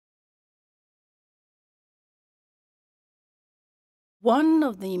One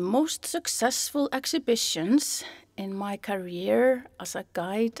of the most successful exhibitions in my career as a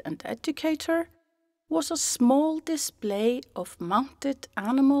guide and educator was a small display of mounted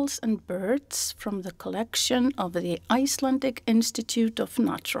animals and birds from the collection of the Icelandic Institute of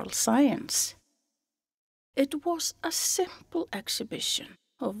Natural Science. It was a simple exhibition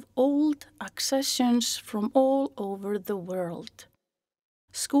of old accessions from all over the world.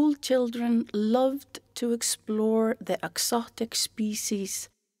 School children loved to explore the exotic species,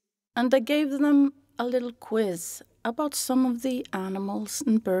 and I gave them a little quiz about some of the animals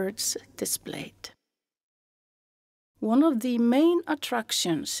and birds displayed. One of the main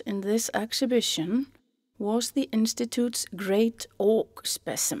attractions in this exhibition was the Institute's great auk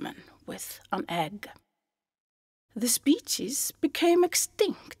specimen with an egg. The species became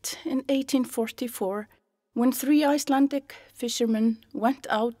extinct in 1844 when 3 Icelandic fishermen went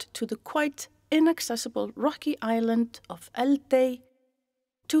out to the quite inaccessible rocky island of Eldey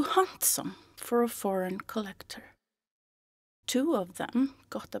to hunt some for a foreign collector. 2 of them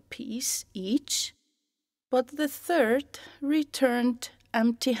got a piece each, but the third returned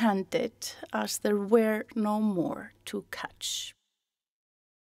empty-handed as there were no more to catch.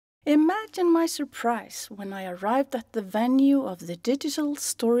 Imagine my surprise when I arrived at the venue of the Digital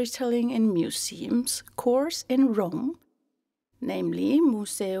Storytelling in Museums course in Rome, namely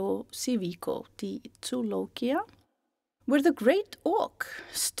Museo Civico di Zoologia, where the great auk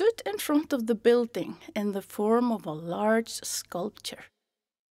stood in front of the building in the form of a large sculpture.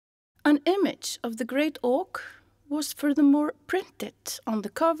 An image of the great auk was furthermore printed on the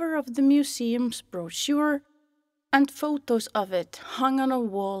cover of the museum's brochure, and photos of it hung on a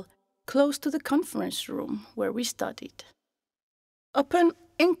wall close to the conference room where we studied. Upon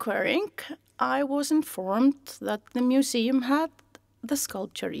inquiring, I was informed that the museum had the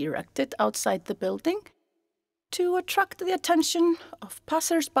sculpture erected outside the building to attract the attention of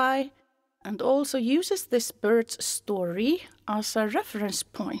passers-by, and also uses this bird's story as a reference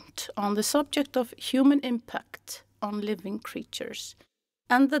point on the subject of human impact on living creatures,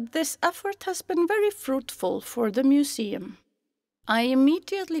 and that this effort has been very fruitful for the museum. I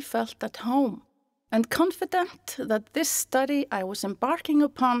immediately felt at home and confident that this study I was embarking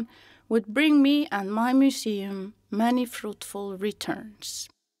upon would bring me and my museum many fruitful returns.